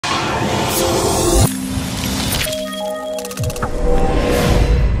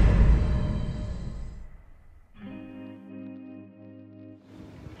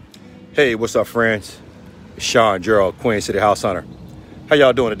Hey, what's up, friends? It's Shawn Gerald, Queen City House Hunter. How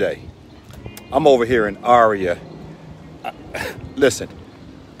y'all doing today? I'm over here in Aria. Listen,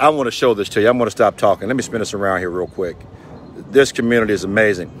 I want to show this to you. I'm going to stop talking. Let me spin this around here real quick. This community is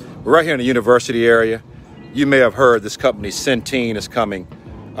amazing. We're right here in the university area. You may have heard this company, Centene, is coming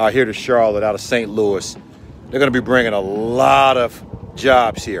here to Charlotte out of St. Louis. They're going to be bringing a lot of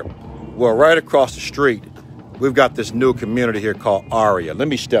jobs here. Well, right across the street, we've got this new community here called Aria. Let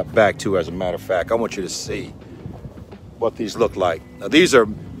me step back too, as a matter of fact. I want you to see what these look like. Now, these are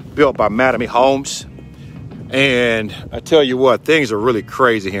built by Mattamy homes. And I tell you what, things are really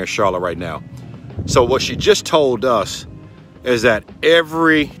crazy here in Charlotte right now. So what she just told us is that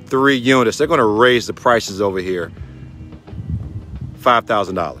every 3 units, they're going to raise the prices over here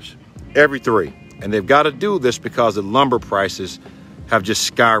 $5,000. Every 3. And they've got to do this because the lumber prices have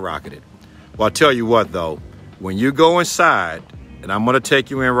just skyrocketed. Well, I'll tell you what, though. When you go inside, and I'm going to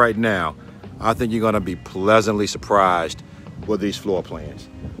take you in right now, I think you're going to be pleasantly surprised with these floor plans.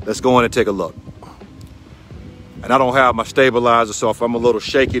 Let's go in and take a look. And I don't have my stabilizer, so if I'm a little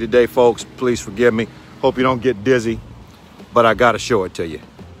shaky today, folks, please forgive me. Hope you don't get dizzy, but I got to show it to you.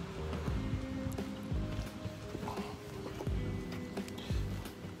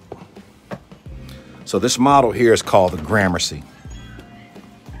 So this model here is called the Gramercy.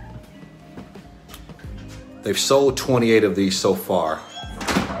 They've sold 28 of these so far.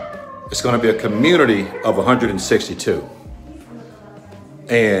 It's going to be a community of 162.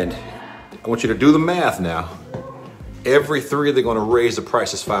 And I want you to do the math now. Every 3, they're going to raise the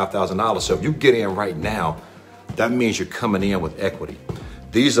prices $5,000. So if you get in right now, that means you're coming in with equity.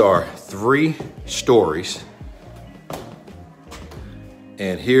 These are 3 stories.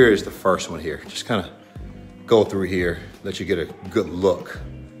 And here is the first one here. Just kind of go through here, let you get a good look.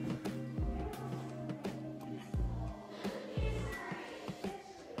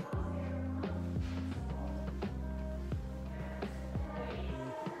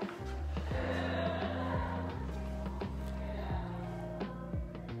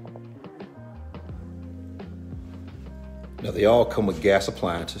 Now, they all come with gas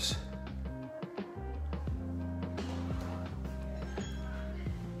appliances.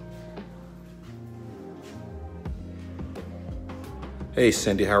 Hey,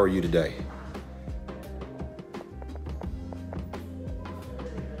 Cindy, how are you today?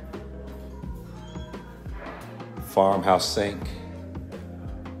 Farmhouse sink.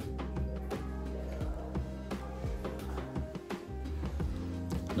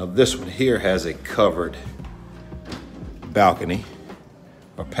 Now, this one here has a covered balcony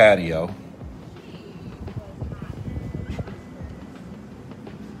or patio.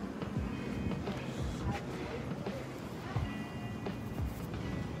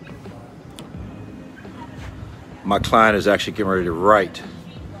 My client is actually getting ready to write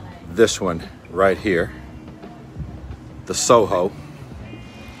this one right here, the Soho.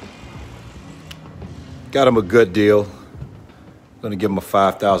 Got him a good deal. Gonna give him a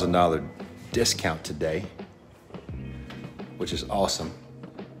 $5,000 discount today, which is awesome.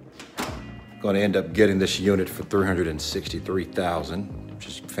 Going to end up getting this unit for $363,000, which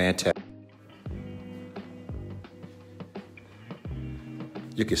is fantastic.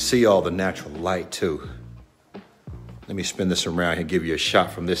 You can see all the natural light too. Let me spin this around and give you a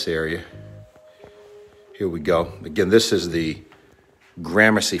shot from this area. Here we go. Again, this is the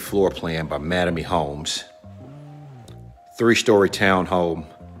Gramercy floor plan by Mattamy Homes. 3-story townhome.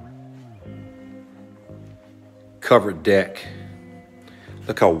 Covered deck.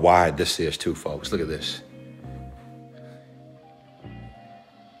 Look how wide this is too, folks. Look at this.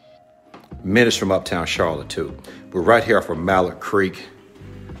 Minutes from uptown Charlotte too. We're right here off of Mallard Creek,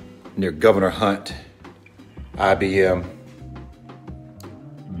 near Governor Hunt, IBM.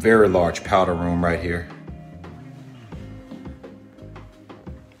 Very large powder room right here.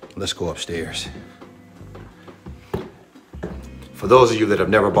 Let's go upstairs. For those of you that have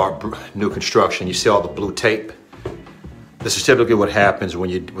never bought new construction, you see all the blue tape. This is typically what happens when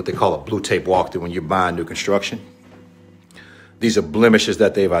what they call a blue tape walkthrough when you're buying new construction. These are blemishes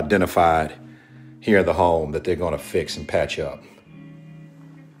that they've identified here in the home that they're going to fix and patch up.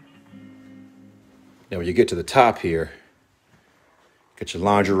 Now, when you get to the top here, get your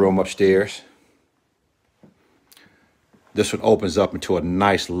laundry room upstairs. This one opens up into a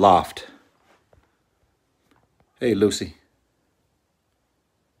nice loft. Hey, Lucy.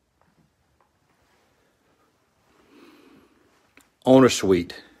 Owner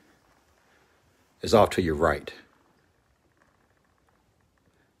suite is off to your right.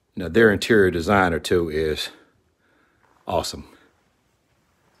 Now, their interior designer, too, is awesome.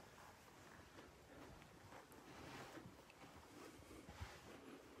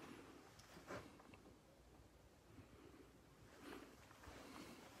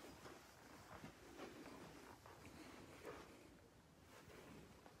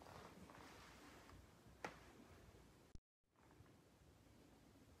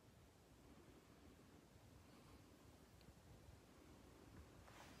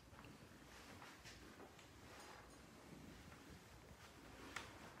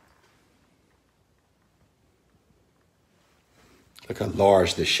 Look how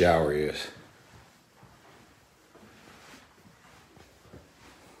large this shower is.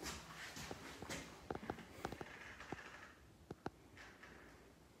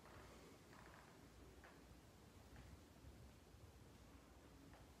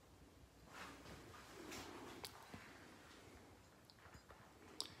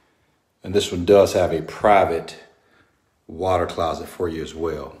 And this one does have a private water closet for you as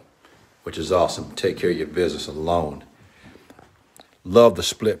well, which is awesome. Take care of your business alone. Love the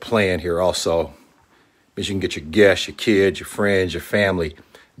split plan here also. Means you can get your guests, your kids, your friends, your family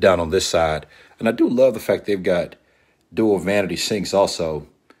down on this side. And I do love the fact they've got dual vanity sinks also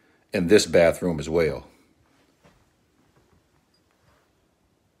in this bathroom as well.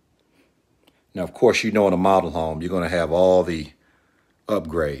 Now, of course, you know in a model home, you're going to have all the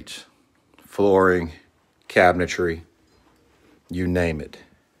upgrades. Flooring, cabinetry, you name it.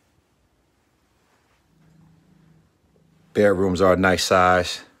 Bedrooms are a nice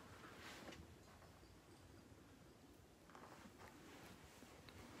size.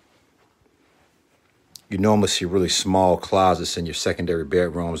 You normally see really small closets in your secondary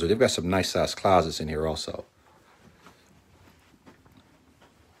bedrooms, but they've got some nice sized closets in here also.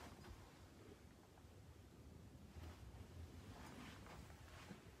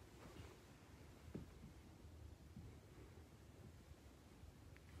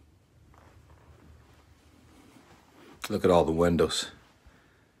 Look at all the windows.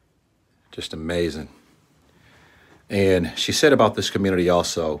 Just amazing. And she said about this community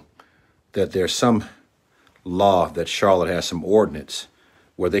also that there's some law that Charlotte has some ordinance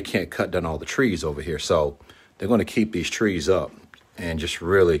where they can't cut down all the trees over here. So they're going to keep these trees up and just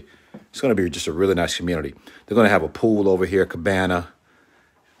really, it's going to be just a really nice community. They're going to have a pool over here, cabana,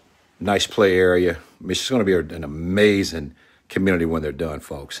 nice play area. I mean, it's going to be an amazing community when they're done,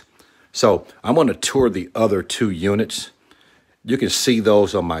 folks. So I'm going to tour the other 2 units. You can see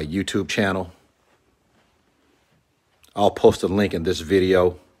those on my YouTube channel. I'll post a link in this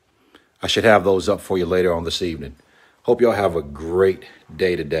video. I should have those up for you later on this evening. Hope y'all have a great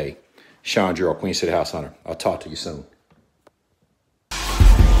day today. Shawn Gerald, Queen City House Hunter. I'll talk to you soon.